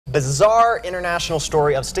Bizarre international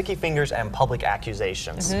story of sticky fingers and public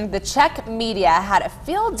accusations. The Czech media had a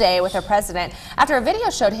field day with their president after a video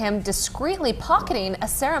showed him discreetly pocketing a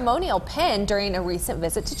ceremonial pen during a recent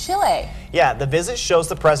visit to Chile. Yeah, the visit shows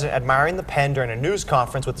the president admiring the pen during a news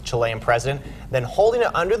conference with the Chilean president, then holding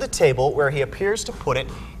it under the table where he appears to put it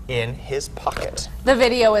in his pocket. The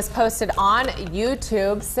video was posted on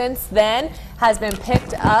YouTube. Since then, has been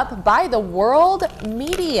picked up by the world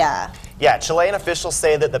media. Yeah, Chilean officials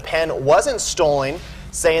say that the pen wasn't stolen,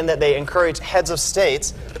 saying that they encourage heads of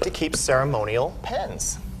states to keep ceremonial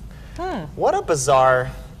pens. What a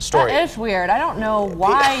bizarre story. That is weird. I don't know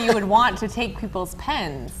why you would want to take people's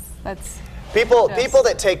pens. That's people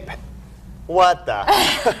that take what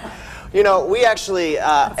the you know, we actually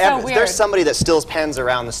there's somebody that steals pens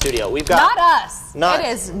around the studio. We've got not us. It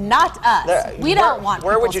is not us. We don't want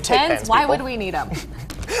where would you take pens. pens? Why people? would we need them?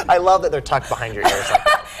 I love that they're tucked behind your ears.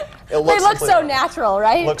 They look so natural,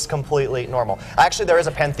 right? Looks completely normal. Actually, there is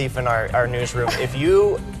a pen thief in our newsroom. If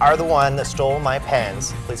you are the one that stole my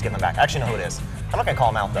pens, please give them back. I actually know who it is. I'm not going to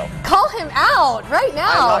call him out, though. Call him out right now.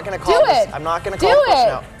 I'm not going to call this. I'm not going to call this person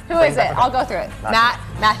out. Who is it? I'll go through it. Matt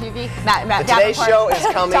Hughey, Matt The Today Show is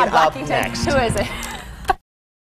coming up next. Who is it?